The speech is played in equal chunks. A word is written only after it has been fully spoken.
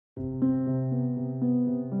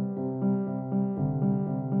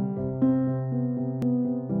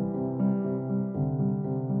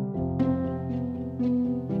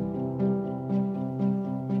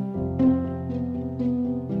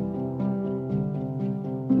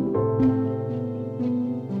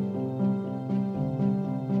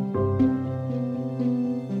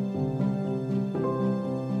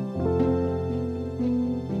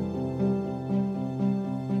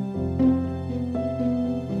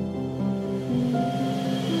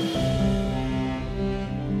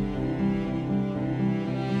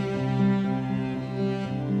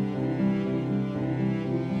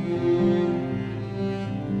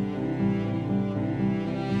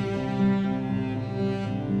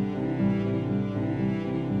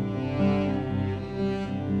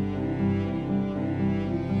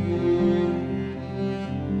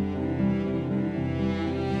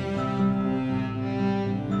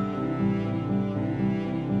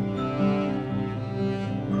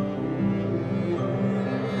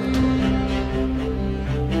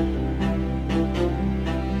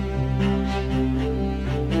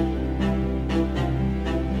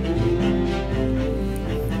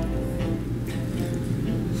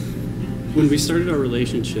When we started our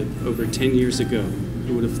relationship over 10 years ago,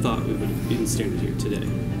 who would have thought we would have been standing here today?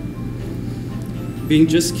 Being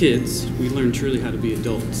just kids, we learned truly how to be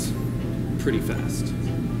adults pretty fast.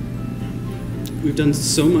 We've done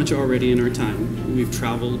so much already in our time. We've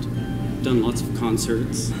traveled, done lots of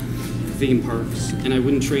concerts, theme parks, and I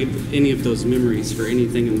wouldn't trade any of those memories for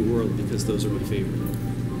anything in the world because those are my favorite.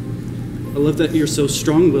 I love that you're so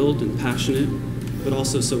strong-willed and passionate, but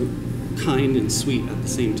also so kind and sweet at the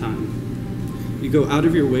same time. You go out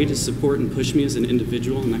of your way to support and push me as an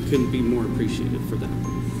individual, and I couldn't be more appreciative for that.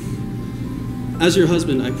 As your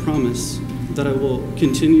husband, I promise that I will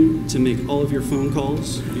continue to make all of your phone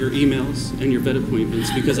calls, your emails, and your vet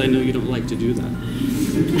appointments because I know you don't like to do that.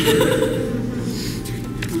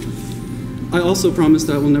 I also promise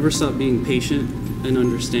that I will never stop being patient and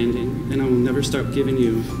understanding, and I will never stop giving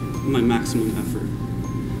you my maximum effort.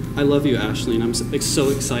 I love you, Ashley, and I'm so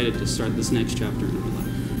excited to start this next chapter in our life.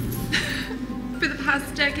 For the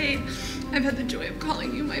past decade, I've had the joy of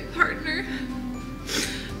calling you my partner.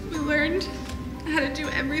 We learned how to do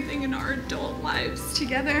everything in our adult lives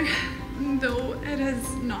together. And though it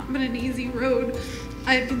has not been an easy road,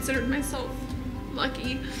 I have considered myself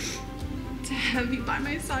lucky to have you by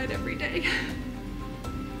my side every day.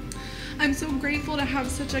 I'm so grateful to have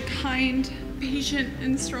such a kind, patient,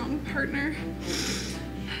 and strong partner.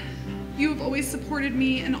 You have always supported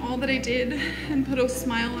me in all that I did and put a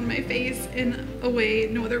smile on my face in a way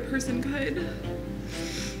no other person could.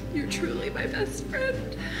 You're truly my best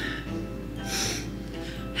friend.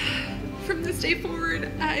 From this day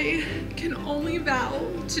forward, I can only vow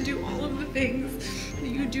to do all of the things that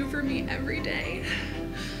you do for me every day.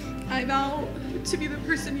 I vow to be the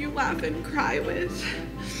person you laugh and cry with.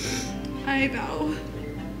 I vow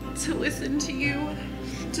to listen to you,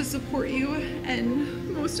 to support you, and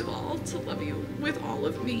most of all, to love you with all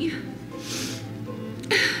of me.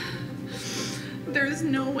 There is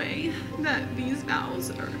no way that these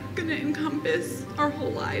vows are gonna encompass our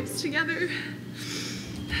whole lives together.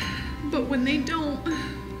 But when they don't,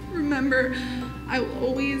 remember, I will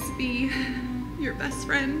always be your best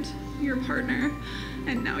friend, your partner,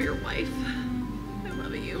 and now your wife.